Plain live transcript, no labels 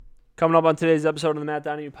Coming up on today's episode of the Matt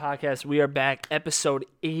Donahue Podcast, we are back, episode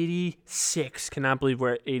 86. Cannot believe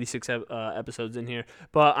we're at 86 episodes in here.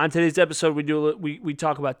 But on today's episode, we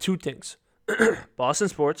talk about two things: Boston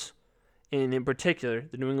sports, and in particular,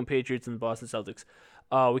 the New England Patriots and the Boston Celtics.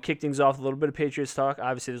 We kick things off with a little bit of Patriots talk.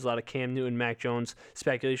 Obviously, there's a lot of Cam Newton, Mac Jones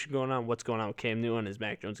speculation going on. What's going on with Cam Newton? Is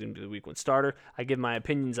Mac Jones going to be the Week 1 starter? I give my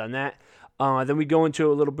opinions on that. Then we go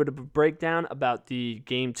into a little bit of a breakdown about the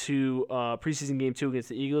preseason Game 2 against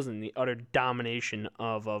the Eagles and the utter domination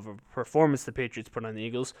of a performance the Patriots put on the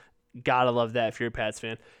Eagles. Gotta love that if you're a Pats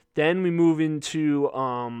fan. Then we move into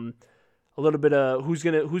a little bit of who's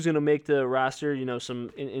gonna make the roster. You know, some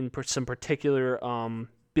particular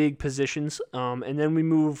big positions. And then we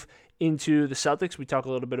move into the Celtics. We talk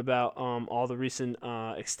a little bit about all the recent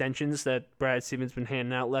extensions that Brad Stevens been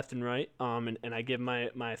handing out left and right. And I give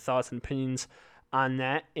my thoughts and opinions on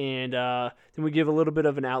that. And then we give a little bit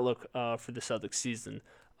of an outlook for the Celtics season.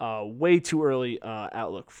 Way too early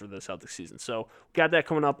outlook for the Celtics season. So we got that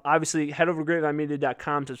coming up. Obviously, head over to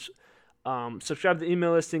GrapevineMedia.com to subscribe to the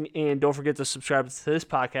email listing. And don't forget to subscribe to this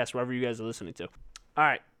podcast wherever you guys are listening to. All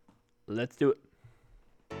right, let's do it.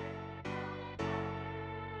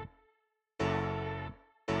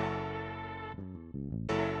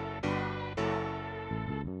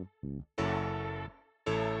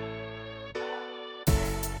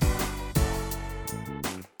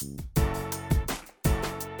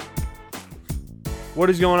 What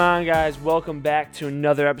is going on, guys? Welcome back to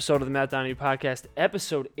another episode of the Matt Donahue Podcast,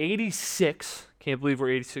 episode 86. Can't believe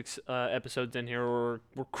we're 86 episodes in here.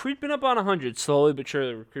 We're creeping up on 100, slowly but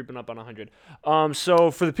surely. We're creeping up on 100. So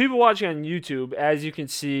for the people watching on YouTube, as you can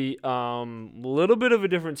see, a little bit of a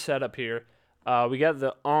different setup here. We got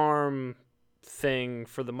the arm thing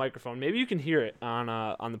for the microphone. Maybe you can hear it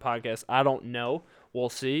on the podcast. I don't know. We'll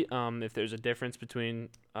see if there's a difference between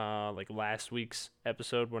like last week's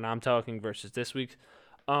episode when I'm talking versus this week's.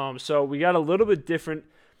 So we got a little bit different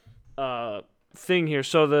thing here.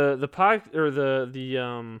 So the podcast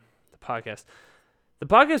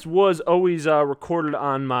was always recorded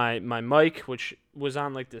on my mic, which was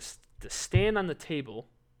on like the stand on the table.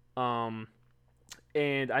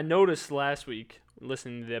 And I noticed last week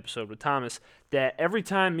listening to the episode with Thomas that every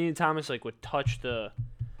time me and Thomas like would touch the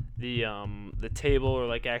table or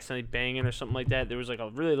like accidentally banging or something like that, there was like a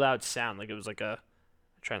really loud sound. Like it was like I'm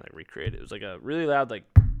trying to like recreate it. It was like a really loud like,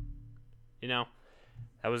 that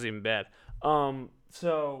was even bad.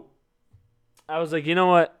 So I was like, you know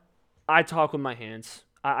what? I talk with my hands.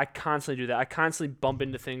 I constantly do that. I constantly bump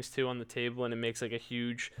into things too on the table, and it makes like a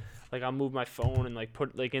huge, like I'll move my phone and like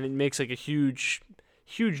and it makes like a huge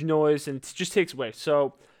noise, and it just takes away.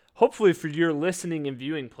 So hopefully for your listening and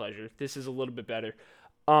viewing pleasure, this is a little bit better.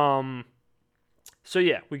 So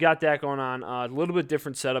yeah, we got that going on. A little bit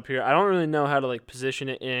different setup here. I don't really know how to like position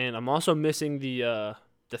it, and I'm also missing the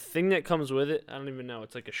thing that comes with it. I don't even know.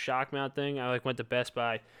 It's like a shock mount thing. I like went to Best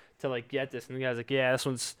Buy to like get this, and the guy's like, "Yeah, this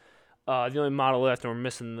one's the only model left, and we're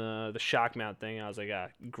missing the shock mount thing." And I was like, "Ah,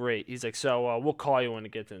 great." He's like, "So we'll call you when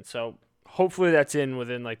it gets in." So hopefully that's in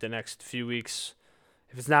within like the next few weeks.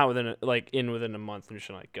 If it's not within a month, I'm just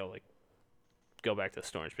gonna go back to the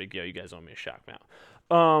store and be like, "Yo, you guys owe me a shock mount."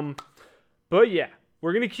 But yeah,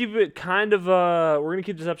 we're gonna keep it kind of we're gonna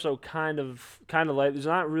keep this episode kind of light. There's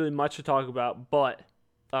not really much to talk about, but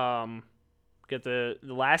get the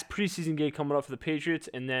last preseason game coming up for the Patriots,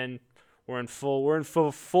 and then we're in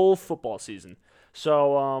full football season.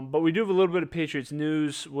 So but we do have a little bit of Patriots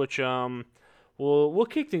news, which we'll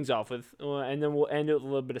kick things off with, and then we'll end it with a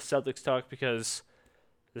little bit of Celtics talk, because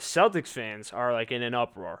the Celtics fans are like in an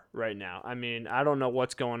uproar right now. I mean, I don't know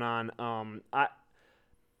what's going on.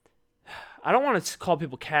 I don't want to call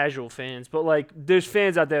people casual fans, but like there's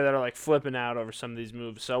fans out there that are like flipping out over some of these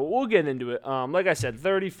moves. So we'll get into it. Like I said,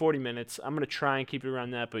 30, 40 minutes. I'm going to try and keep it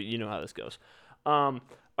around that, but you know how this goes. All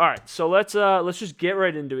right, so let's just get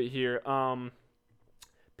right into it here.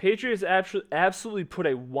 Patriots absolutely put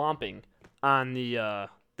a whomping on the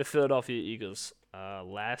Philadelphia Eagles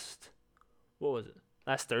last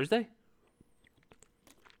Thursday?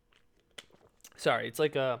 Sorry, it's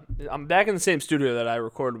like I'm back in the same studio that I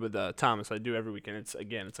recorded with Thomas. I do every weekend. It's like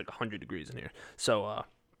 100 degrees in here. So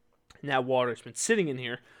that water's been sitting in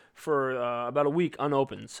here for about a week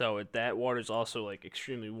unopened. So that water's also like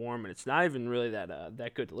extremely warm, and it's not even really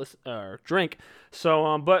that good to listen or drink.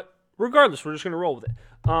 So but regardless, we're just gonna roll with it.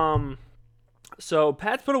 So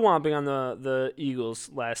Pats put a whomping on the Eagles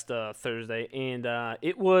last Thursday, and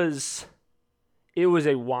it was a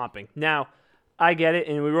whomping. Now, I get it,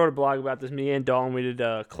 and we wrote a blog about this. Me and Dalton, we did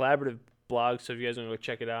a collaborative blog, so if you guys want to go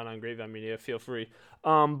check it out on Grapevine Media, feel free.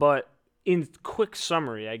 But in quick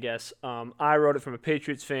summary, I guess, I wrote it from a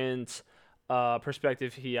Patriots fan's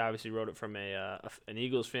perspective. He obviously wrote it from an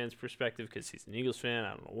Eagles fan's perspective because he's an Eagles fan. I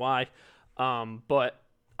don't know why. But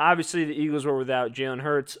obviously the Eagles were without Jalen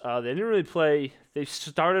Hurts. They didn't really play. They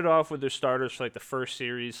started off with their starters for like the first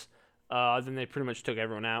series. Then they pretty much took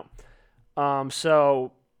everyone out.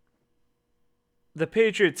 So the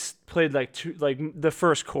Patriots played like the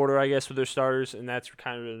first quarter, I guess, with their starters, and that's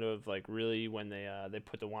kind of like really when they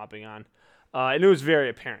put the whopping on, and it was very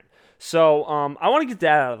apparent. So I want to get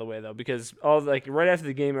that out of the way though, because right after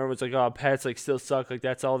the game, everyone's like, "Oh, Pats like still suck. Like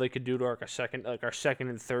that's all they could do to our second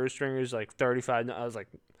and third stringers, like 35." I was like,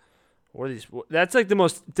 "What are these?" That's the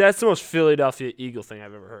most Philadelphia Eagle thing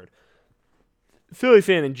I've ever heard. Philly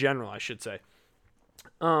fan in general, I should say.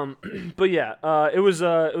 But yeah, it was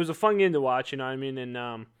a fun game to watch, you know what I mean? And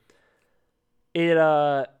I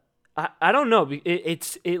don't know,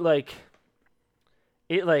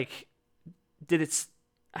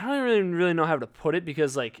 I don't really know how to put it,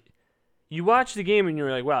 because like you watch the game and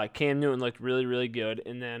you're like, wow, like Cam Newton looked really, really good,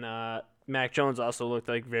 and then Mac Jones also looked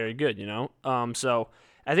like very good, you know? So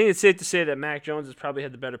I think it's safe to say that Mac Jones has probably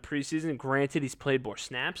had the better preseason. Granted, he's played more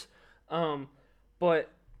snaps.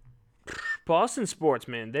 But Boston Sports,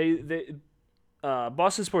 man,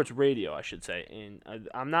 Boston Sports Radio, I should say, and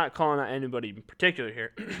I'm not calling out anybody in particular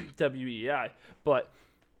here, WEI, but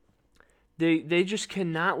they just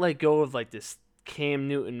cannot let go of like this Cam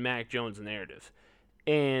Newton, Mac Jones narrative.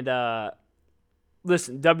 And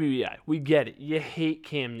listen, WEI, we get it. You hate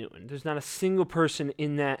Cam Newton. There's not a single person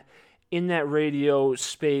in that radio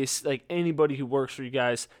space, like anybody who works for you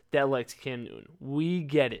guys, that likes Cam Newton. We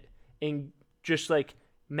get it. And just like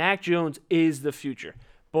Mac Jones is the future.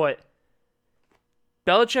 But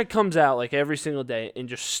Belichick comes out like every single day and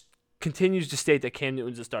just continues to state that Cam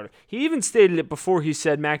Newton's a starter. He even stated it before he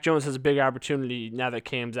said Mac Jones has a big opportunity now that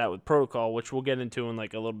Cam's out with protocol, which we'll get into in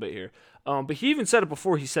like a little bit here. But he even said it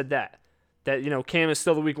before he said that Cam is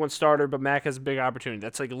still the week 1 starter, but Mac has a big opportunity.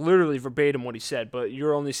 That's like literally verbatim what he said, but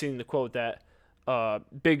you're only seeing the quote that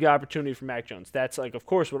big opportunity for Mac Jones. That's like, of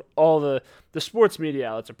course, what all the sports media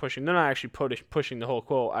outlets are pushing. They're not actually pushing the whole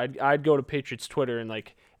quote. I'd go to Patriots Twitter and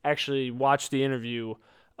like actually watch the interview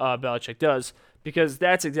Belichick does, because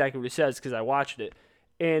that's exactly what he says, because I watched it.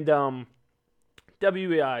 And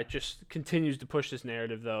WEI just continues to push this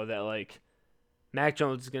narrative, though, that like Mac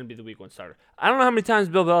Jones is going to be the week 1 starter. I don't know how many times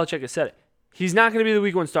Bill Belichick has said it. He's not going to be the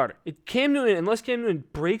week 1 starter. Unless Cam Newton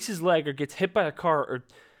breaks his leg or gets hit by a car or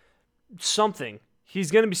something,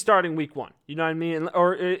 he's going to be starting week 1. You know what I mean?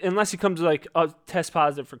 Or unless he comes like a test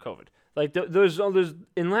positive for COVID. Like there's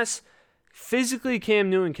unless physically Cam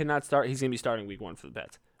Newton cannot start, he's going to be starting week 1 for the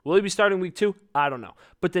Pats. Will he be starting week 2? I don't know.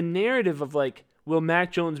 But the narrative of like, will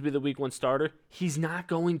Mac Jones be the week 1 starter? He's not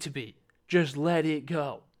going to be. Just let it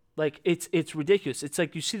go. Like it's ridiculous. It's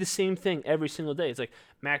like you see the same thing every single day. It's like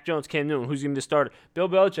Mac Jones, Cam Newton, who's going to be the starter? Bill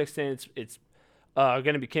Belichick saying it's going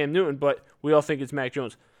to be Cam Newton, but we all think it's Mac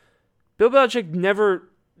Jones. Bill Belichick never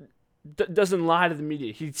doesn't lie to the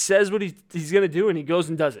media. He says what he's going to do, and he goes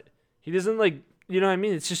and does it. He doesn't like, you know what I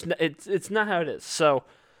mean? It's just it's not how it is. So,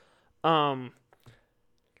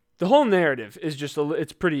 the whole narrative is just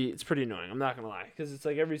it's pretty annoying. I'm not gonna lie, because it's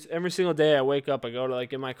like every single day I wake up, I go to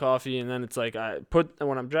like get my coffee, and then it's like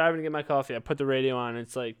when I'm driving to get my coffee, I put the radio on, and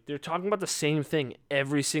it's like they're talking about the same thing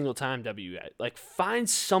every single time. Like find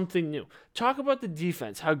something new. Talk about the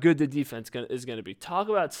defense, how good the defense is gonna be. Talk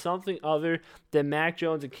about something other than Mac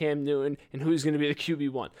Jones and Cam Newton and who's gonna be the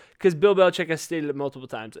QB1. Because Bill Belichick has stated it multiple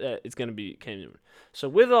times. It's gonna be Cam Newton. So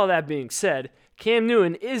with all that being said, Cam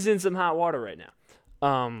Newton is in some hot water right now.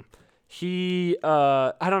 I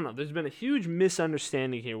don't know. There's been a huge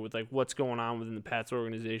misunderstanding here with like what's going on within the Pats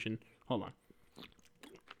organization. Hold on.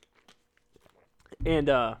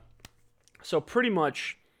 And so pretty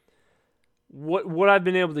much what I've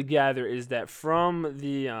been able to gather is that from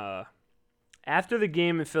the after the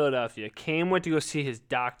game in Philadelphia, Cam went to go see his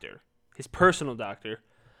doctor, his personal doctor,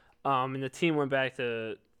 and the team went back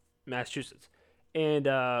to Massachusetts. And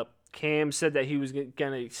Cam said that he was going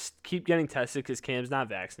to keep getting tested because Cam's not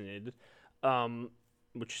vaccinated,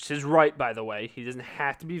 which is his right, by the way. He doesn't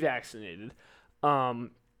have to be vaccinated.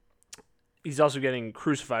 He's also getting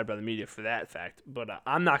crucified by the media for that fact, but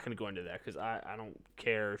I'm not going to go into that because I don't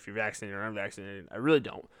care if you're vaccinated or unvaccinated. I really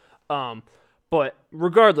don't. But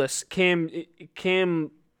regardless,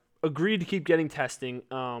 Cam agreed to keep getting testing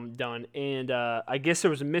done, and I guess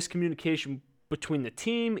there was a miscommunication between the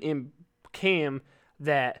team and Cam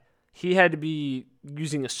that he had to be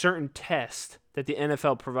using a certain test that the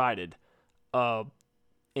NFL provided,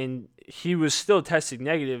 and he was still testing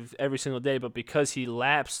negative every single day, but because he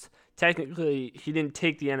lapsed technically he didn't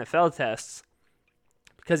take the NFL tests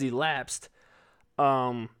because he lapsed.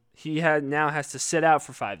 He now has to sit out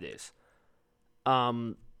for 5 days.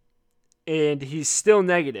 And he's still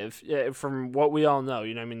negative from what we all know.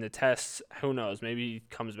 You know what I mean? The tests, who knows? Maybe he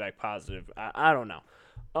comes back positive. I don't know.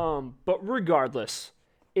 But regardless,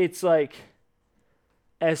 it's like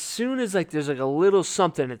as soon as like there's like a little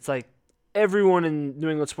something, it's like everyone in New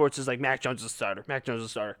England sports is like, Mac Jones is a starter. Mac Jones is a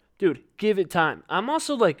starter. Dude, give it time. I'm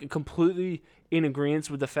also like completely in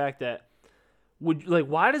agreement with the fact that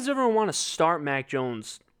why does everyone want to start Mac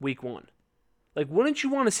Jones week 1? Like, wouldn't you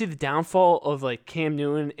want to see the downfall of like Cam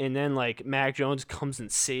Newton and then like Mac Jones comes and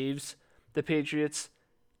saves the Patriots?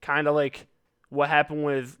 Kind of like what happened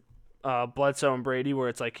with Bledsoe and Brady, where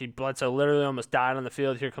it's like Bledsoe literally almost died on the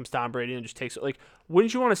field. Here comes Tom Brady and just takes it. Like,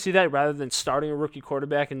 wouldn't you want to see that rather than starting a rookie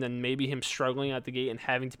quarterback and then maybe him struggling out the gate and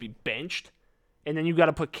having to be benched? And then you got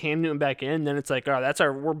to put Cam Newton back in. Then it's like, oh,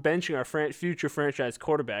 we're benching our future franchise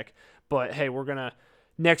quarterback. But hey,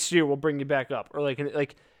 next year we'll bring you back up. Or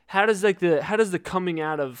like how does the coming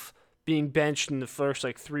out of being benched in the first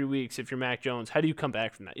like 3 weeks if you're Mac Jones? How do you come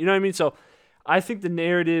back from that? You know what I mean? So I think the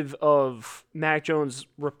narrative of Mac Jones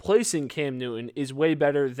replacing Cam Newton is way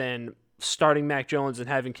better than starting Mac Jones and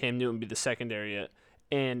having Cam Newton be the secondary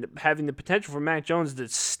and having the potential for Mac Jones to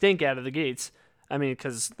stink out of the gates. I mean,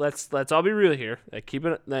 because let's all be real here. Like, keep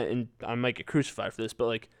it, and I might get crucified for this, but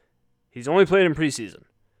like, he's only played in preseason.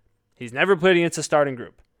 He's never played against a starting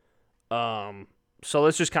group. So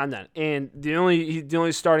let's just calm down. And the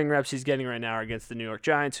only starting reps he's getting right now are against the New York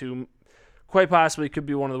Giants, who quite possibly could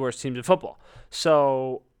be one of the worst teams in football.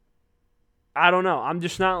 So I don't know. I'm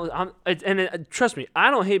just not. Trust me,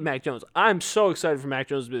 I don't hate Mac Jones. I'm so excited for Mac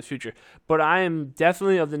Jones to be the future. But I am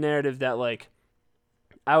definitely of the narrative that like,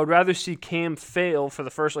 I would rather see Cam fail for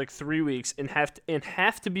the first like 3 weeks and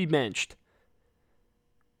have to be benched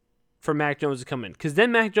for Mac Jones to come in, because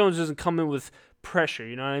then Mac Jones doesn't come in with pressure.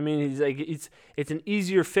 You know what I mean? He's like it's an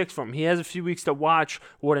easier fix for him. He has a few weeks to watch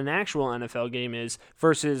what an actual NFL game is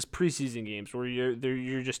versus preseason games where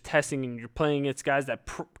you're just testing and you're playing against guys that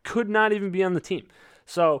could not even be on the team.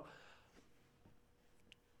 So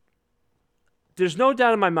there's no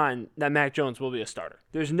doubt in my mind that Mac Jones will be a starter.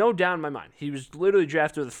 There's no doubt in my mind. He was literally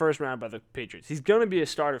drafted in the first round by the Patriots. He's going to be a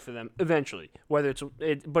starter for them eventually.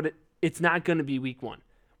 But it's not going to be week 1.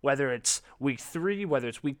 Whether it's week 3, whether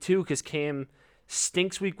it's week 2, because Cam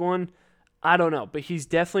stinks week 1, I don't know. But he's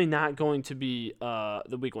definitely not going to be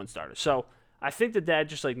the week 1 starter. So I think that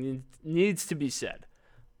just like needs to be said.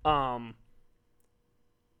 And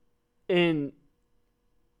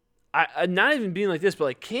I not even being like this, but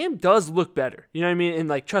like Cam does look better. You know what I mean? And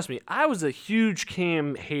like, trust me, I was a huge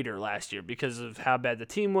Cam hater last year because of how bad the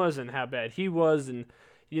team was and how bad he was. And,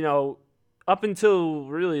 you know, up until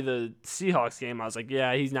really the Seahawks game, I was like,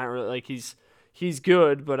 yeah, he's not really like he's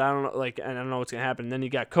good, but I don't know, like, I don't know what's gonna happen. And then he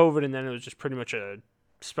got COVID, and then it was just pretty much a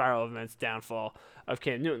spiral of events downfall of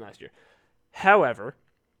Cam Newton last year. However,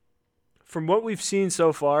 from what we've seen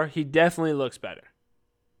so far, he definitely looks better.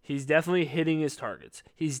 He's definitely hitting his targets.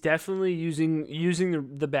 He's definitely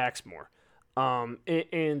using the backs more. I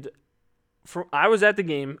was at the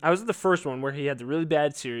game. I was at the first one where he had the really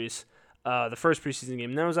bad series, the first preseason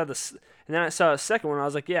game. And then I saw a second one. I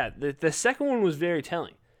was like, yeah, the second one was very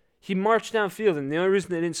telling. He marched downfield, and the only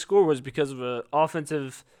reason they didn't score was because of an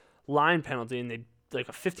offensive line penalty, and they like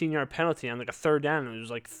a 15-yard penalty on like a third down. And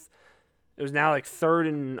it was now like third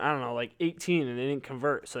and, I don't know, like 18, and they didn't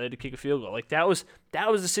convert, so they had to kick a field goal. Like that was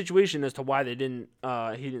the situation as to why he didn't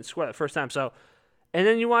score that first time. So, and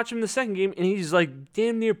then you watch him the second game, and he's like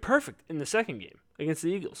damn near perfect in the second game against the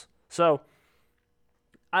Eagles. So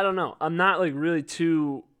I don't know. I'm not like really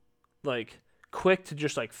too like quick to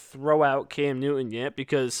just like throw out Cam Newton yet,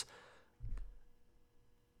 because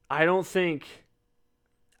I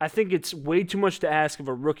think it's way too much to ask of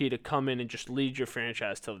a rookie to come in and just lead your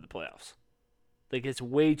franchise to the playoffs. Like, it's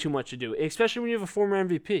way too much to do, especially when you have a former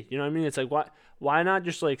MVP. You know what I mean? It's like, why not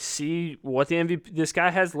just like see what the MVP this guy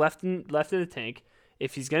has left in the tank?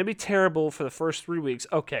 If he's going to be terrible for the first 3 weeks,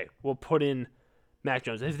 okay, we'll put in Mac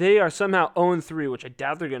Jones. If they are somehow 0-3, which I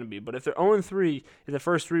doubt they're going to be, but if they're 0-3 in the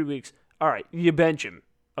first 3 weeks, all right, you bench him,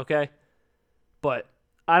 okay? But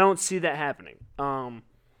I don't see that happening. Call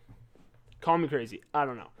me crazy. I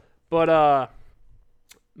don't know. But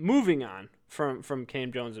moving on from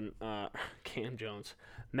Cam Jones and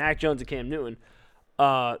Mac Jones and Cam Newton,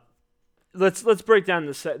 let's break down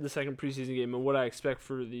the second preseason game and what I expect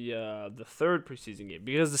for the third preseason game,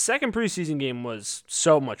 because the second preseason game was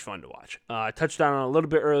so much fun to watch. I touched on it a little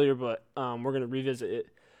bit earlier, but we're gonna revisit it.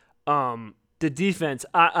 The defense,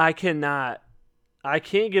 I cannot I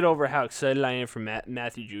can't get over how excited I am for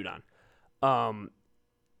Matthew Judon.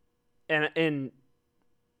 And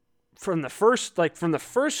from the first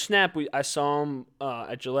snap I saw him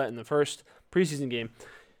at Gillette in the first preseason game,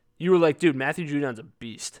 you were like, dude, Matthew Judon's a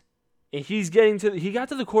beast. And he got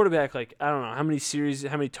to the quarterback, like, I don't know how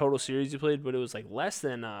many total series he played, but it was like less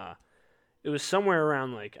than it was somewhere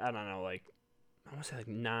around like, I don't know, like I want to say like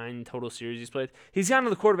 9 total series he's played. He's gotten to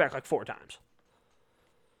the quarterback like 4 times.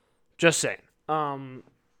 Just saying.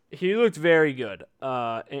 He looked very good,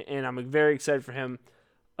 and I'm very excited for him.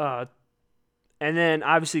 And then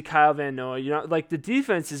obviously Kyle Van Noy. Like the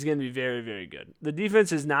defense is going to be very, very good. The defense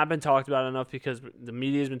has not been talked about enough because the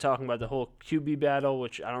media has been talking about the whole QB battle,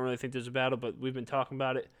 which I don't really think there's a battle, but we've been talking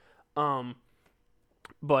about it.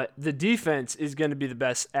 But the defense is going to be the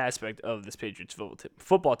best aspect of this Patriots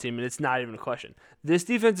football team, and it's not even a question. This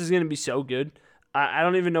defense is going to be so good. I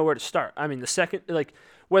don't even know where to start. I mean,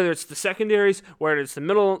 whether it's the secondaries, whether it's the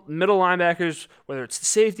middle linebackers, whether it's the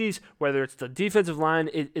safeties, whether it's the defensive line,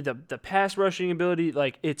 the pass rushing ability,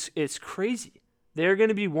 like it's crazy. They're going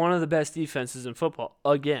to be one of the best defenses in football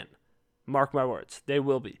again. Mark my words, they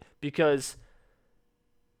will be, because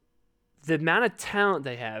the amount of talent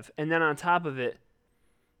they have, and then on top of it,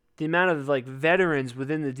 the amount of like veterans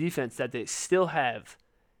within the defense that they still have,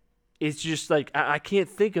 it's just like I can't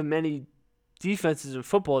think of many defenses in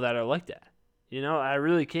football that are like that. I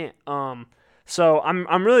really can't. So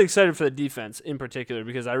I'm really excited for the defense in particular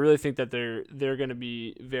because I really think that they're going to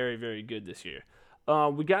be very, very good this year.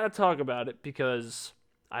 We got to talk about it because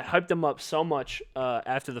I hyped him up so much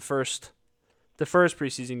after the first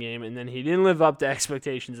preseason game, and then he didn't live up to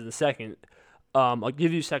expectations in the second. I'll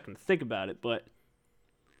give you a second to think about it, but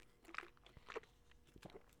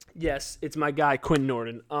yes, it's my guy Quinn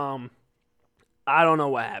Norton. I don't know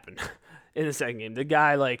what happened in the second game. The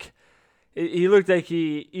guy, like, he looked like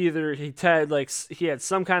he had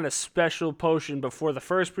some kind of special potion before the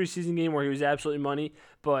first preseason game where he was absolutely money,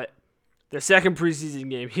 but the second preseason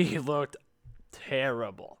game he looked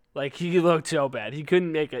terrible. Like, he looked so bad. He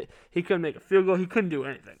couldn't make a field goal. He couldn't do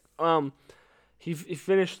anything. He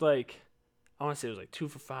finished like, I want to say it was like 2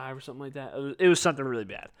 for 5 or something like that. It was something really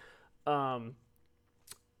bad.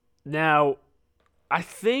 Now, I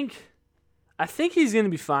think he's going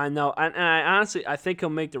to be fine, though. And I honestly think he'll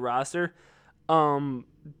make the roster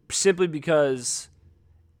simply because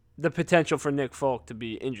the potential for Nick Folk to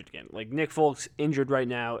be injured again. Like, Nick Folk's injured right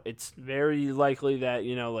now. It's very likely that,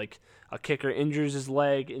 like a kicker injures his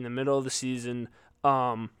leg in the middle of the season,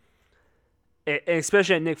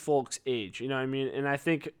 especially at Nick Folk's age. You know what I mean? And I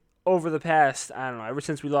think over the past, I don't know, ever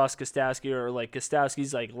since we lost Gostowski, or like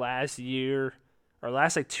Gostowski's like last year or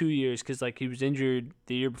last like 2 years, because like he was injured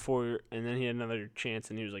the year before and then he had another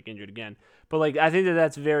chance and he was like injured again. But like I think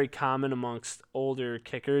that's very common amongst older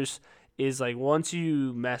kickers, is like once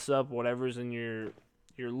you mess up whatever's in your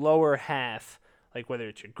lower half, like whether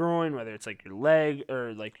it's your groin, whether it's like your leg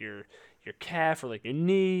or like your calf or like your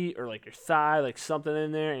knee or like your thigh, like something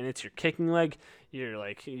in there, and it's your kicking leg,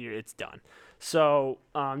 it's done. So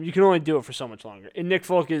you can only do it for so much longer. And Nick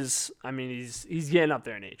Folk is, I mean, he's getting up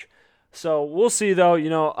there in age. So we'll see, though.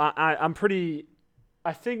 I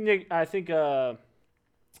think our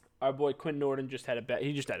boy Quinn Norton just had a bad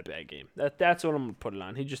game. That's what I'm gonna put it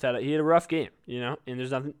on. He had a rough game, and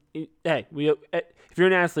there's nothing. If you're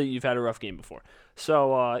an athlete, you've had a rough game before.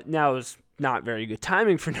 So now it's not very good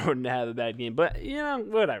timing for Norton to have a bad game, but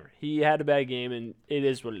whatever. He had a bad game, and it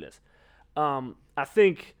is what it is. I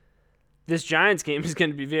think this Giants game is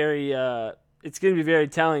going to be very. It's going to be very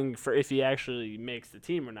telling for if he actually makes the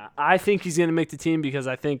team or not. I think he's going to make the team because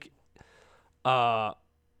I think, for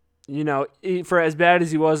as bad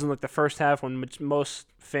as he was in like the first half when most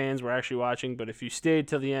fans were actually watching, but if you stayed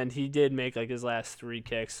till the end, he did make like his last 3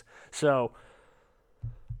 kicks. So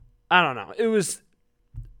I don't know.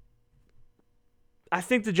 I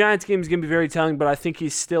think the Giants game is going to be very telling, but I think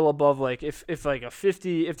he's still above like if there's like a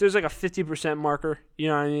 50% marker, you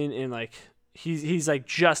know what I mean, and like. He's like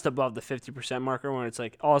just above the 50% marker when it's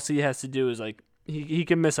like all he has to do is like he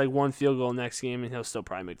can miss like 1 field goal next game and he'll still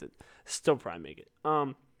probably make it.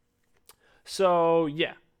 So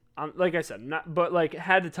yeah, like I said,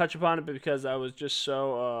 had to touch upon it because I was just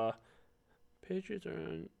so Patriots are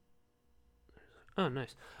in. Oh,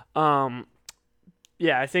 nice.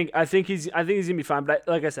 Yeah, I think he's gonna be fine. But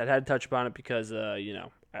like I said, I had to touch upon it because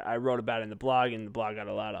I wrote about it in the blog, and the blog got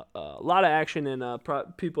a lot of action, and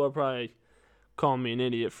people are probably calling me an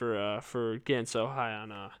idiot for getting so high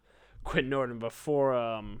on Quinn Norton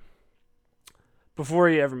before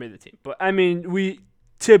he ever made the team. But I mean,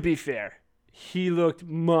 to be fair, he looked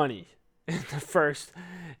money in the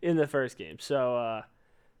first game. So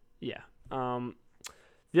yeah.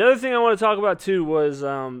 The other thing I want to talk about too was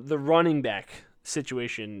the running back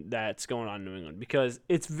situation that's going on in New England because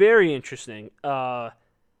it's very interesting.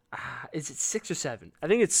 Is it 6 or 7? I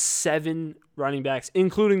think it's 7 running backs,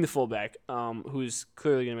 including the fullback, who's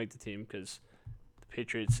clearly going to make the team because the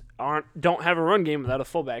Patriots don't have a run game without a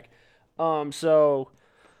fullback. So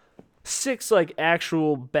 6 like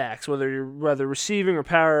actual backs, whether receiving or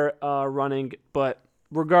power running, but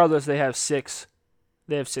regardless, they have 6.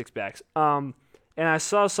 They have 6 backs. And I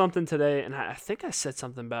saw something today, and I think I said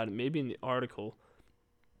something about it, maybe in the article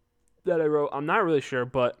that I wrote. I'm not really sure,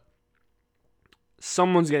 but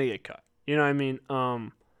someone's gonna get cut. You know what I mean?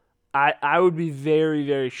 I would be very,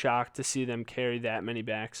 very shocked to see them carry that many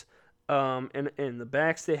backs. And the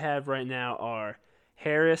backs they have right now are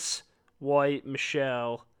Harris, White,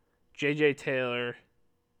 Michelle, J.J. Taylor,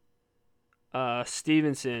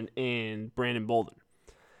 Stevenson, and Brandon Bolden.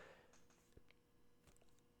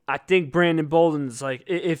 I think Brandon Bolden's like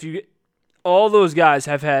if you all those guys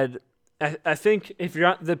have had. I think if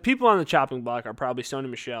you're the people on the chopping block are probably Sony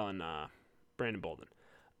Michel and Brandon Bolden.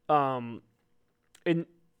 And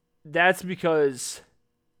that's because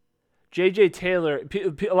J.J. Taylor,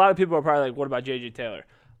 a lot of people are probably like, what about J.J. Taylor?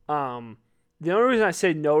 The only reason I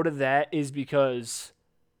say no to that is because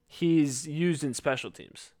he's used in special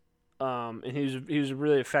teams. And he was a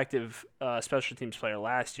really effective special teams player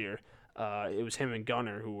last year. It was him and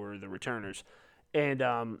Gunner who were the returners. And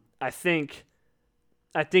I think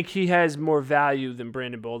he has more value than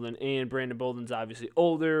Brandon Bolden, and Brandon Bolden's obviously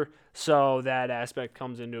older, so that aspect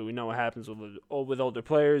comes into it. We know what happens with older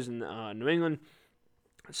players in New England.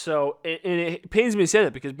 So, and it pains me to say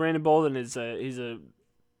that because Brandon Bolden he's a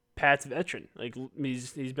Pats veteran. Like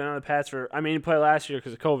he's been on the Pats for. I mean, he played last year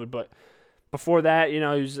because of COVID, but before that, he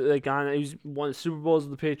was like he's won the Super Bowls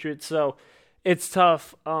with the Patriots. So it's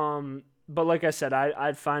tough. But like I said,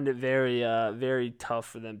 I'd find it very, very tough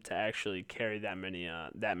for them to actually carry that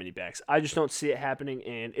many backs. I just don't see it happening,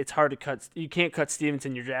 and it's hard to cut. You can't cut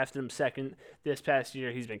Stevenson. You're drafting him second this past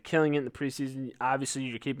year. He's been killing it in the preseason. Obviously,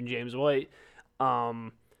 you're keeping James White.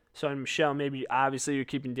 So in Michelle, maybe obviously you're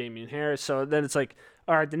keeping Damian Harris. So then it's like,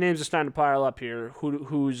 all right, the names are starting to pile up here.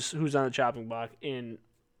 Who's on the chopping block? And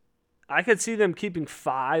I could see them keeping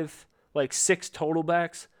 6 total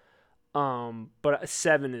backs. But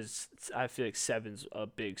 7 is, I feel like 7's a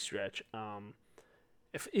big stretch.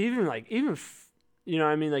 If even you know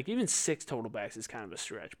what I mean, like even 6 total backs is kind of a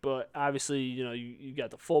stretch. But obviously, you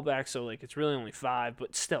got the fullback, so like it's really only 5.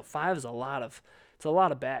 But still, 5 is a lot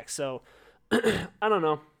of backs. So I don't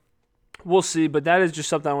know. We'll see. But that is just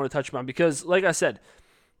something I want to touch upon because, like I said,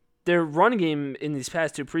 their run game in these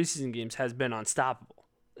past 2 preseason games has been unstoppable.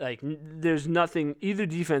 Like, there's nothing either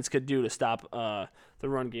defense could do to stop the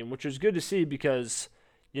run game, which is good to see because,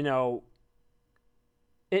 and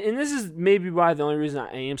this is maybe why the only reason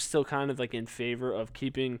I am still kind of like in favor of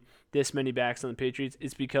keeping this many backs on the Patriots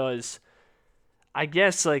is because I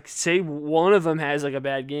guess, like, say one of them has like a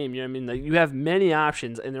bad game, you know what I mean? Like, you have many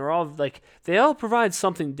options and they're all like, they all provide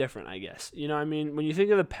something different, I guess. You know what I mean? When you think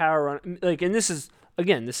of the power run, like, and this is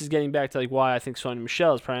getting back to like why I think Sony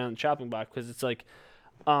Michel is probably on the chopping block because it's like,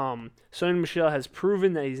 Sony Michel has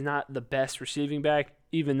proven that he's not the best receiving back,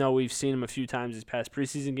 even though we've seen him a few times these past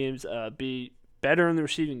preseason games be better in the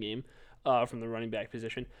receiving game from the running back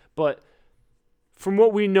position. But from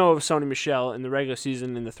what we know of Sony Michel in the regular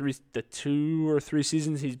season and the 2 or 3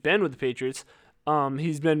 seasons he's been with the Patriots,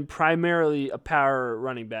 he's been primarily a power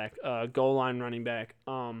running back, goal line running back.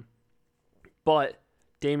 But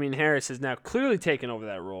Damian Harris has now clearly taken over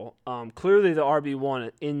that role. Clearly the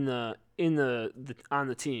RB1 on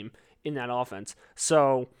the team in that offense.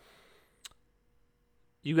 So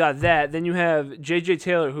you got that. Then you have J.J.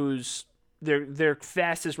 Taylor, who's their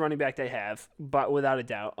fastest running back they have, but without a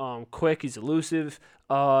doubt. Quick, he's elusive,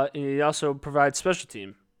 and he also provides special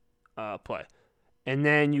team play. And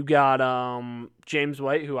then you got James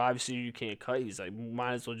White, who obviously you can't cut. He's like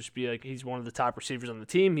might as well just be like he's one of the top receivers on the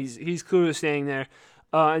team. He's clearly staying there.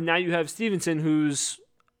 And now you have Stevenson, who's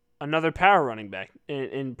another power running back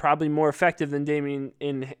and probably more effective than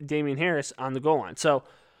Damian Harris on the goal line. So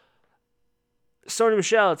Sony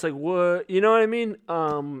Michel, it's like what you know what I mean?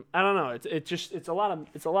 I don't know.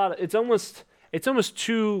 It's almost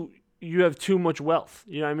too. You have too much wealth.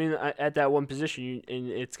 You know what I mean? At that one position, and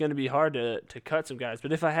it's going to be hard to cut some guys.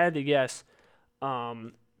 But if I had to guess,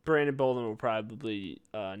 Brandon Bolden will probably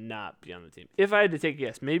not be on the team. If I had to take a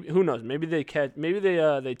guess, maybe who knows? Maybe they take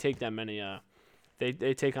that many.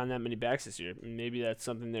 They take on that many backs this year. Maybe that's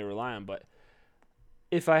something they rely on. But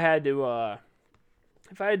if I had to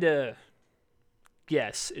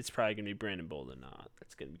guess, it's probably gonna be Brandon Bolden.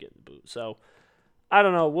 That's gonna be getting the boot. So I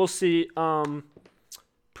don't know. We'll see.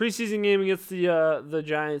 preseason game against the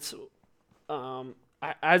Giants.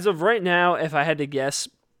 As of right now, if I had to guess,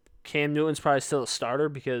 Cam Newton's probably still a starter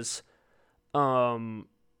because, the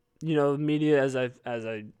media, as I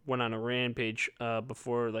went on a rampage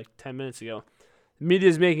before like 10 minutes ago, the media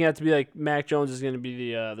is making out to be like Mac Jones is going to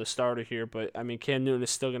be the starter here, but I mean Cam Newton is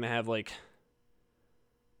still going to have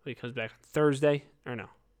he comes back Thursday or no,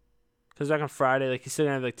 comes back on Friday. Like he's still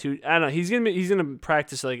going to have like two. I don't know. He's gonna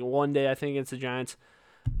practice like one day I think against the Giants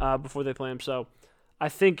before they play him. So I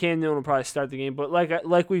think Cam Newton will probably start the game, but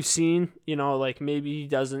like we've seen, like maybe he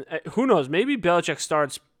doesn't. Who knows? Maybe Belichick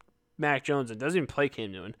starts Mac Jones and doesn't even play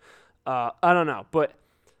Cam Newton. I don't know, but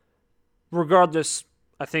regardless,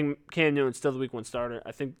 I think Cam Newton's still the Week 1 starter.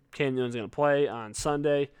 I think Cam Newton's going to play on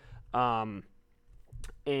Sunday, and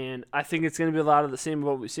I think it's going to be a lot of the same of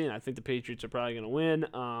what we've seen. I think the Patriots are probably going to win,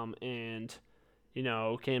 and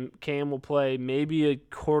Cam will play maybe a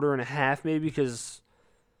quarter and a half, maybe because.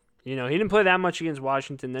 He didn't play that much against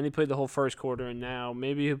Washington. Then he played the whole first quarter, and now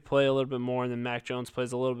maybe he'll play a little bit more, and then Mac Jones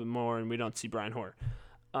plays a little bit more, and we don't see Brian Hoyer.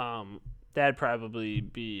 That'd probably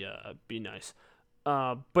be nice.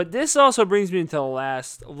 But this also brings me into the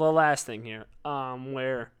last thing here,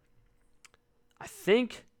 where I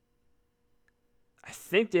think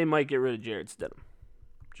they might get rid of Jarrett Stidham.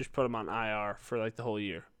 Just put him on IR for like the whole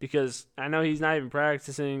year because I know he's not even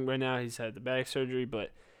practicing right now. He's had the back surgery,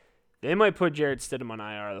 but. They might put Jarrett Stidham on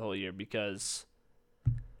IR the whole year because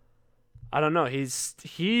I don't know. He's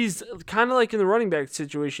kind of like in the running back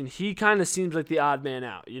situation. He kind of seems like the odd man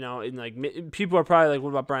out, And like people are probably like, "What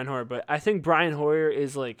about Brian Hoyer?" But I think Brian Hoyer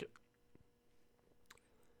is like.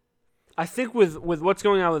 I think with what's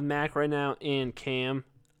going on with Mac right now and Cam,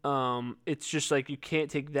 it's just like you can't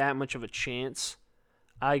take that much of a chance,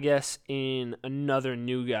 I guess, in another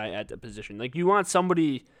new guy at the position. Like you want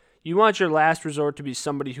somebody. You want your last resort to be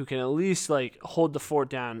somebody who can at least like hold the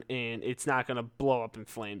fort down and it's not going to blow up in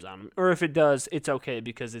flames on him. Or if it does, it's okay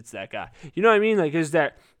because it's that guy. You know what I mean? Like there's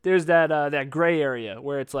that gray area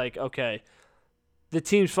where it's like, okay, the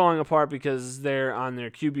team's falling apart because they're on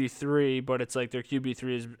their QB3, but it's like their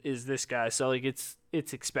QB3 is this guy. So like it's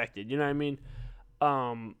expected. You know what I mean?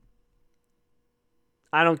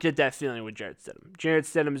 I don't get that feeling with Jarrett Stidham. Jarrett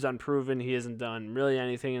Stidham is unproven. He hasn't done really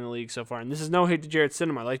anything in the league so far. And this is no hate to Jarrett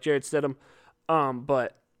Stidham. I like Jarrett Stidham.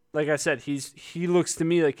 But like I said, he looks to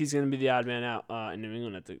me like he's going to be the odd man out in New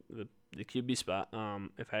England at the QB spot.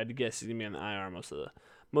 If I had to guess, he's going to be on the IR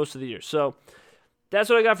most of the year. So that's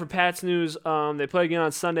what I got for Pats news. They play again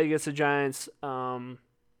on Sunday against the Giants.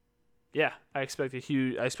 Yeah, I expect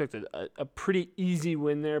a pretty easy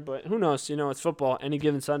win there, but who knows? It's football any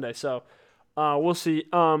given Sunday. So we'll see.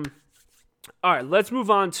 All right, let's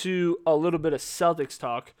move on to a little bit of Celtics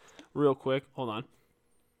talk real quick. Hold on.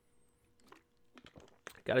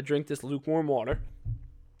 Got to drink this lukewarm water.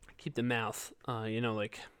 Keep the mouth, from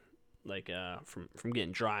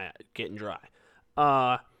getting dry.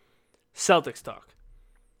 Celtics talk.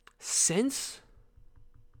 Since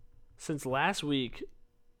last week,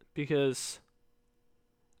 because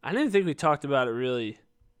I didn't think we talked about it really.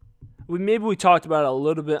 Maybe we talked about it a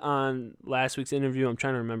little bit on last week's interview. I'm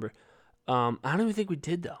trying to remember. I don't even think we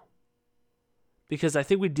did, though. Because I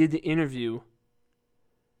think we did the interview,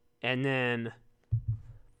 and then...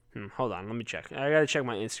 hold on, let me check. I got to check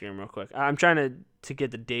my Instagram real quick. I'm trying to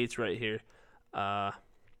get the dates right here.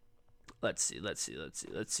 Let's see.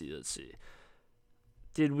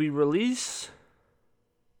 Did we release...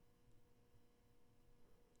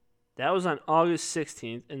 That was on August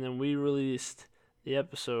 16th, and then we released the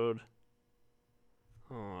episode...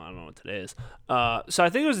 Oh, I don't know what today is. So I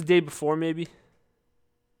think it was the day before, maybe.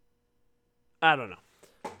 I don't know.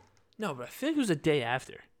 No, but I think it was the day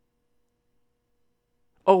after.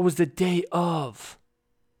 Oh, it was the day of.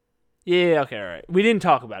 Yeah, okay, all right. We didn't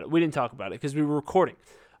talk about it because we were recording.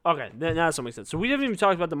 Okay, now that makes sense. So we haven't even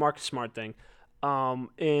talked about the Marcus Smart thing.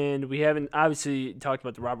 And we haven't obviously talked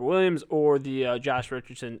about the Robert Williams or the Josh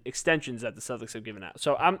Richardson extensions that the Celtics have given out.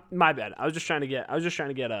 So my bad. I was just trying to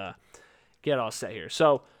get all set here.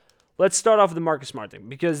 So let's start off with the Marcus Smart thing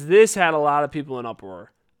because this had a lot of people in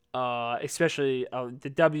uproar, especially the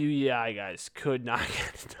WEI guys could not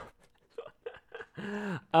get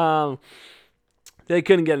enough. They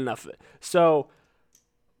couldn't get enough of it. So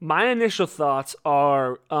my initial thoughts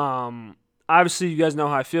are, obviously you guys know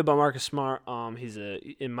how I feel about Marcus Smart.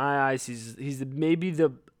 In my eyes, he's maybe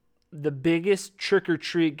the biggest trick or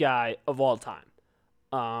treat guy of all time.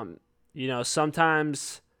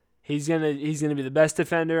 Sometimes. He's gonna be the best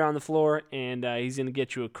defender on the floor, and he's gonna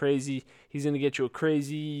get you a crazy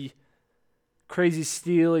crazy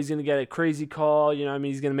steal. He's going to get a crazy call. You know what I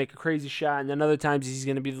mean? He's going to make a crazy shot. And then other times he's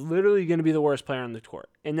going to be literally going to be the worst player on the court.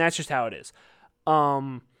 And that's just how it is.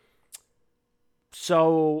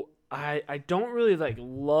 So I don't really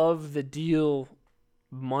love the deal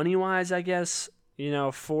money-wise, I guess.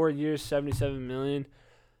 4 years, $77 million.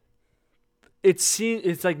 It's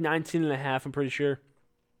like 19.5, I'm pretty sure,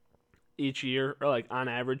 each year, or on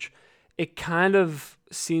average. It kind of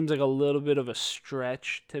seems like a little bit of a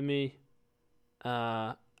stretch to me.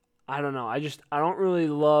 I don't know. I don't really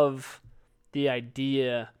love the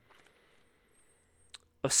idea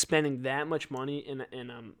of spending that much money,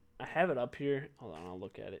 and I have it up here. Hold on, I'll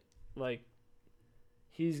look at it.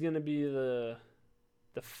 He's gonna be the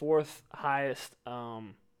fourth highest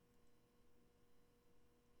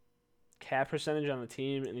cap percentage on the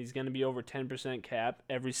team, and he's gonna be over 10% cap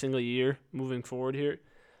every single year moving forward here.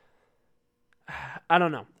 I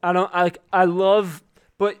don't know. I love,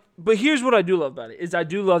 but here's what I do love about it is I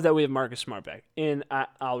do love that we have Marcus Smart back, and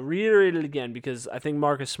I'll reiterate it again because I think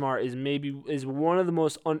Marcus Smart is one of the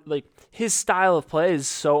most his style of play is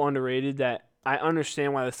so underrated that I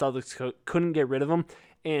understand why the Celtics couldn't get rid of him,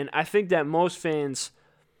 and I think that most fans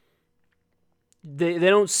they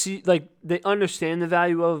don't see they understand the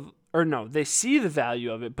value of they see the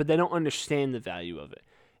value of it, but they don't understand the value of it,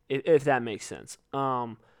 if that makes sense.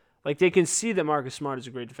 They can see that Marcus Smart is a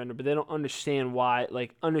great defender, but they don't understand why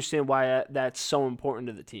that's so important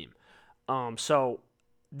to the team. So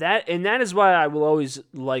that is why I will always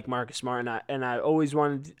like Marcus Smart, and I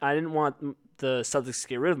didn't want the Celtics to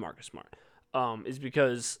get rid of Marcus Smart. Is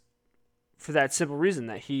because for that simple reason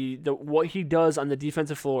that what he does on the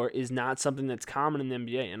defensive floor is not something that's common in the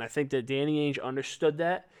NBA, and I think that Danny Ainge understood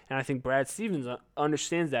that, and I think Brad Stevens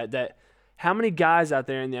understands that how many guys out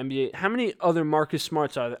there in the NBA, how many other Marcus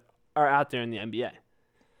Smarts are out there in the NBA?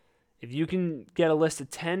 If you can get a list of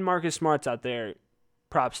 10 Marcus Smarts out there,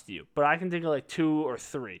 props to you. But I can think of 2 or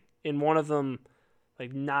 3, and one of them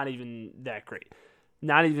not even that great,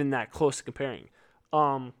 not even that close to comparing.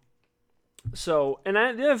 The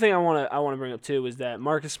other thing I want to bring up too is that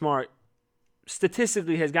Marcus Smart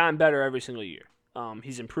statistically has gotten better every single year.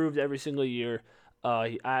 He's improved every single year.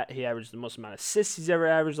 He averaged the most amount of assists he's ever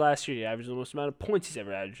averaged last year. He averaged the most amount of points he's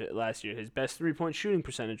ever averaged last year. His best 3-point shooting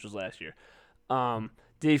percentage was last year.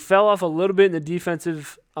 He fell off a little bit in the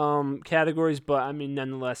defensive categories, but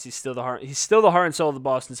nonetheless, he's still the heart and soul of the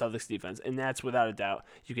Boston Celtics defense, and that's without a doubt.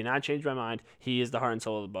 You cannot change my mind. He is the heart and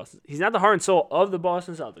soul of the Boston. He's not the heart and soul of the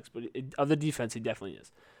Boston Celtics, but of the defense, he definitely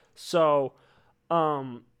is. So,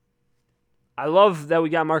 I love that we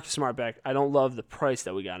got Marcus Smart back. I don't love the price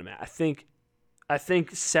that we got him at. I think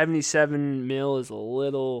 $77 million is a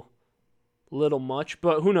little much,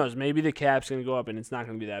 but who knows? Maybe the cap's going to go up, and it's not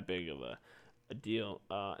going to be that big of a deal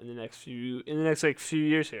in the next few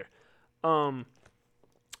years here.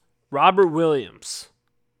 Robert Williams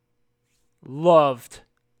loved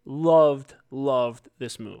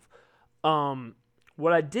this move.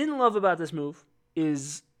 What I didn't love about this move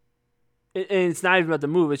is, and it's not even about the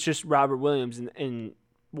move, it's just Robert Williams, and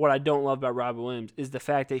what I don't love about Robert Williams is the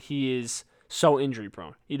fact that he is so injury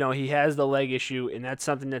prone. He has the leg issue, and that's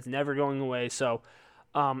something that's never going away. So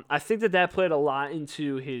I think that played a lot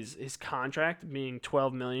into his contract being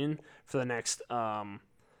 $12 million for the next. What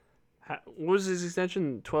was his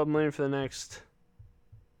extension? $12 million for the next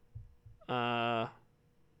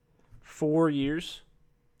 4 years,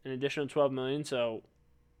 an additional $12 million. So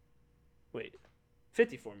wait,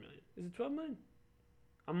 $54 million. Is it $12 million?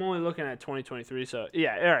 I'm only looking at 2023, so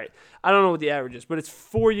yeah, all right. I don't know what the average is, but it's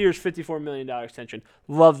 4 years, $54 million extension.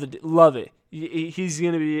 Love it. He's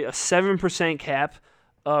going to be a 7% cap,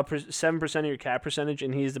 7% of your cap percentage,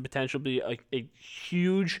 and he has the potential to be a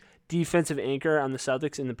huge defensive anchor on the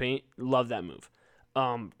Celtics in the paint. Love that move.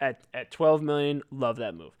 At $12 million, love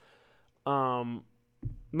that move.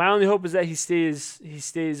 My only hope is that he stays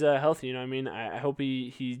healthy. You know what I mean? I hope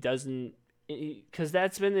he doesn't. Because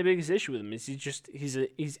that's been the biggest issue with him is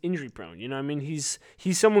he's injury prone. You know what I mean? He's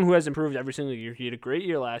someone who has improved every single year. He had a great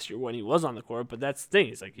year last year when he was on the court, but that's the thing.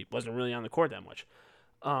 It's he wasn't really on the court that much.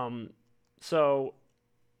 So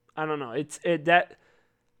I don't know. That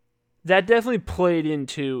definitely played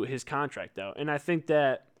into his contract though, and I think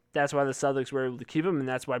that's why the Celtics were able to keep him, and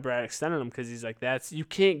that's why Brad extended him because he's you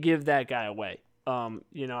can't give that guy away.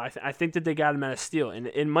 I think that they got him at a steal, and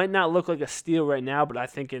it might not look like a steal right now, but I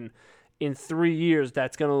think in 3 years,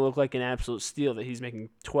 that's going to look like an absolute steal that he's making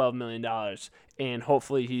 $12 million, and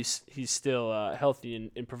hopefully he's still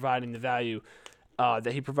healthy and providing the value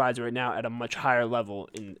that he provides right now at a much higher level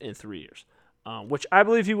in 3 years, which I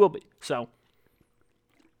believe he will be. So,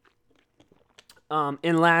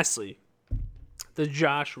 and lastly, the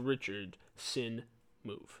Josh Richard Sin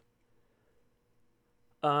move.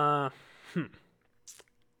 I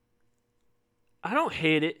don't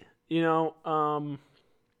hate it. You know,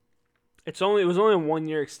 it was only a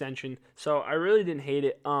 1-year extension, so I really didn't hate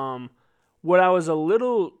it. What I was a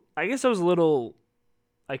little, I guess I was a little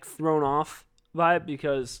like thrown off by it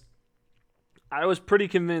because I was pretty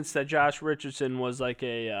convinced that Josh Richardson was like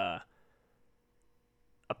a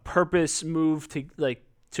purpose move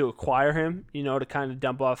to acquire him, you know, to kind of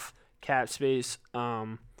dump off cap space,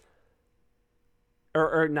 or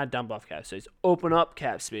not dump off cap space, open up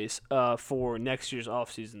cap space for next year's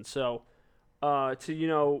offseason. So,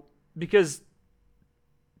 because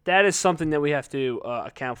that is something that we have to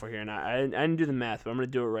account for here. And I didn't do the math, but I'm going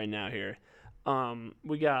to do it right now here.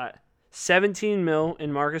 We got $17 million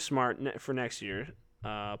in Marcus Smart for next year,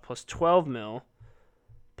 plus $12 million,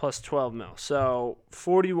 plus $12 million. So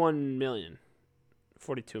 $41 million.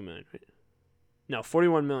 $42 million. No,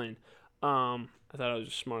 $41 million. I thought I was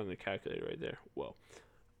just smarter than the calculator right there. Whoa.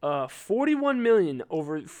 $41 million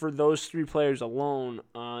for those three players alone,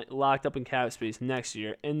 locked up in cap space next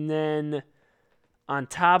year. And then on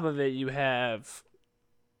top of it, you have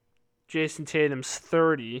Jason Tatum's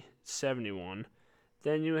 30, 71.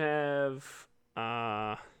 Then you have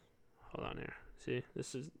hold on here. See,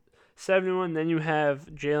 this is 71. Then you have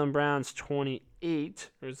Jaylen Brown's 28.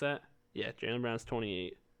 Or is that? Yeah, Jaylen Brown's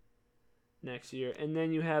 28 next year. And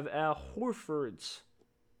then you have Al Horford's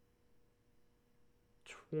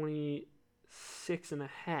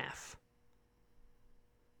 26.5.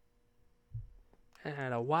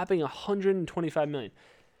 At a whopping $125 million.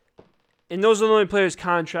 And those are the only players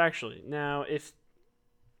contractually. Now, if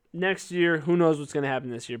next year, who knows what's going to happen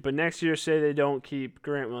this year, but next year, say they don't keep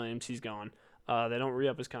Grant Williams, he's gone. They don't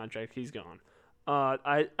re-up his contract, he's gone.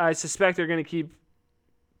 I suspect they're going to keep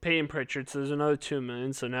Peyton Pritchard, so there's another $2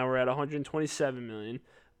 million, so now we're at $127 million.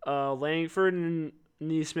 Langford and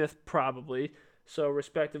Nesmith probably. So,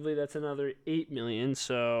 respectively, that's another $8 million.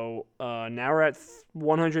 So, now we're at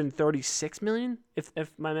 $136 million,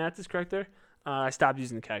 if my math is correct there. I stopped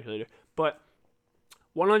using the calculator. But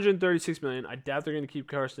 $136 million. I doubt they're going to keep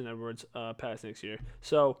Carson Edwards past next year.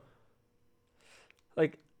 So,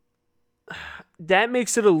 like, that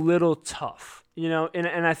makes it a little tough. You know,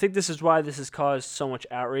 and I think this is why this has caused so much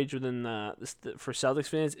outrage within for Celtics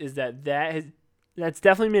fans, is that's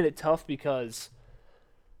definitely made it tough because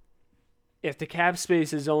if the cap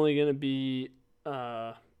space is only going to be,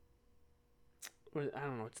 I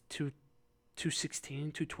don't know, it's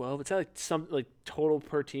 216, 212. It's at like some like total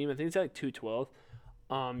per team. I think it's at like 212.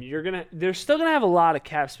 They're still gonna have a lot of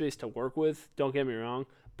cap space to work with. Don't get me wrong,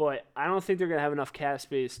 but I don't think they're gonna have enough cap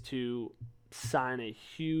space to sign a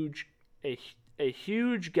huge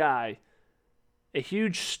guy, a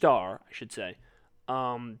huge star, I should say,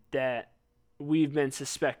 that we've been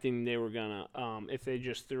suspecting they were gonna, if they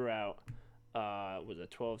just threw out. Was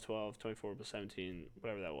it 12, 24 plus 17,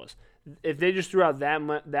 whatever that was. If they just threw out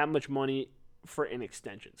that much money for in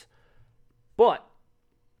extensions. But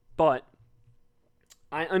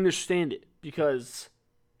I understand it because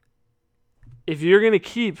if you're going to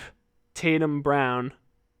keep Tatum, Brown,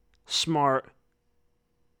 Smart,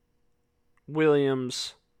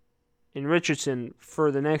 Williams, and Richardson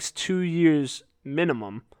for the next 2 years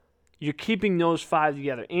minimum, you're keeping those five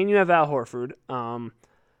together. And you have Al Horford.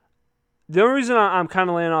 The only reason I'm kind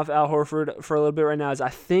of laying off Al Horford for a little bit right now is I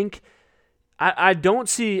think I don't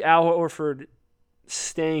see Al Horford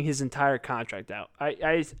staying his entire contract out.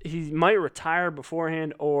 He might retire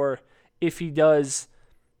beforehand, or if he does,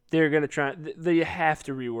 they're gonna try. They have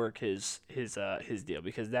to rework his deal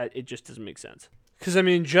because it just doesn't make sense. Because I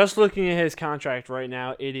mean, just looking at his contract right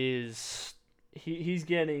now, it is he's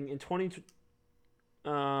getting in 20.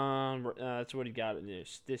 That's what he got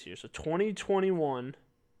this year. So 2021.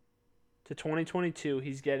 To 2022,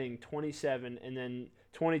 he's getting 27, and then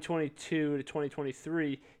 2022 to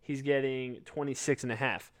 2023, he's getting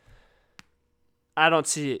 26.5. I don't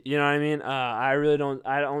see it. You know what I mean? I really don't.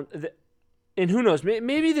 And who knows?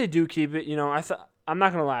 Maybe they do keep it. You know, I'm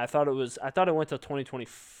not gonna lie. I thought it went till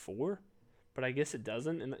 2024, but I guess it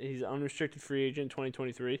doesn't. And he's an unrestricted free agent in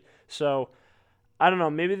 2023. So I don't know.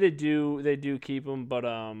 Maybe they do keep him, but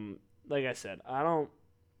like I said, I don't.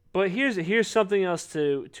 But here's something else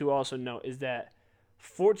to also note is that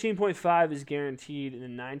 14.5 is guaranteed and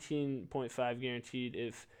then 19.5 guaranteed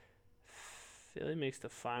if Philly makes the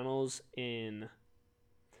finals in.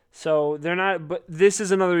 So they're not. But this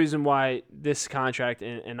is another reason why this contract,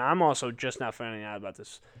 and I'm also just not finding out about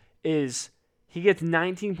this, is he gets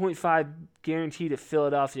 19.5 guaranteed if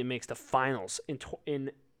Philadelphia makes the finals in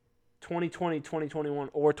 2020, 2021,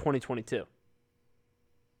 or 2022.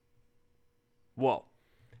 Whoa.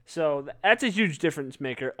 So that's a huge difference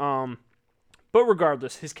maker. But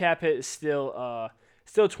regardless, his cap hit is still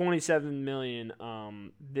 $27 million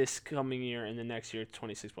this coming year, and the next year it's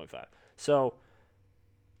 26.5. So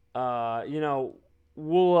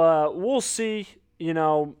we'll see,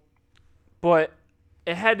 but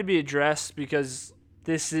it had to be addressed because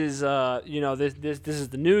this is this is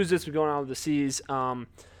the news that's been going on with the C's.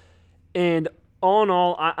 And all in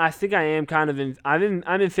all, I think I am kind of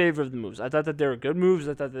I'm in favor of the moves. I thought that they were good moves.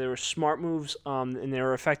 I thought that they were smart moves, and they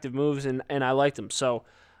were effective moves, and I liked them. So,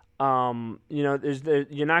 you're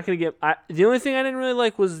not going to get. The only thing I didn't really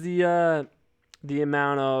like was the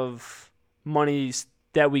amount of money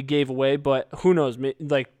that we gave away. But who knows?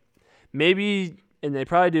 Maybe, and they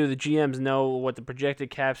probably do. The GMs know what the projected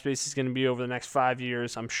cap space is going to be over the next 5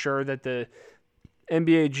 years. I'm sure that the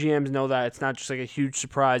NBA GMs know that it's not just like a huge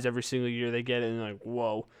surprise every single year they get it and they're like,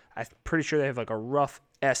 whoa. I'm pretty sure they have like a rough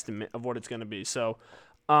estimate of what it's going to be. So,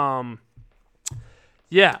 that's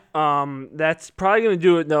probably going to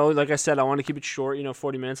do it though. Like I said, I want to keep it short,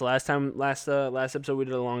 40 minutes. Last episode we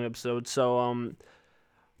did a long episode. So,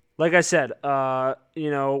 like I said,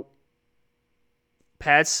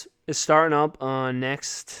 Pats is starting up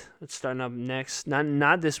next. It's starting up next.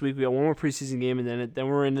 Not this week. We got one more preseason game, and then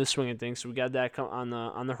we're into the swing of things. So we got that on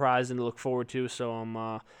the horizon to look forward to. So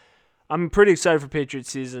I'm pretty excited for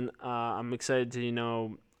Patriots season. I'm excited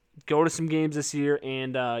to go to some games this year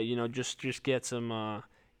and just get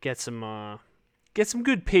some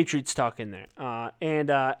good Patriots talk in there.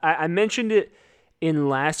 I mentioned it in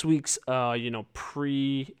last week's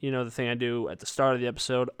the thing I do at the start of the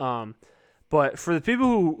episode. But for the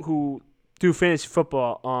people who do fantasy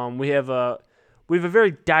football, we have a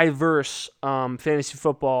very diverse fantasy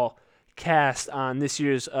football cast on this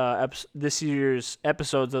year's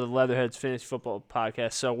episodes of the Leatherheads Fantasy Football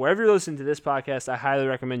Podcast. So wherever you're listening to this podcast, I highly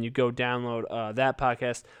recommend you go download that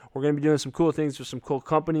podcast. We're going to be doing some cool things with some cool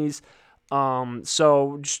companies.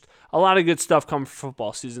 So just a lot of good stuff coming for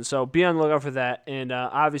football season. So be on the lookout for that. And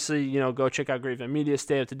obviously, go check out Grapevine Media,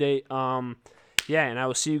 stay up to date. And I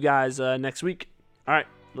will see you guys next week. All right,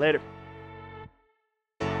 later.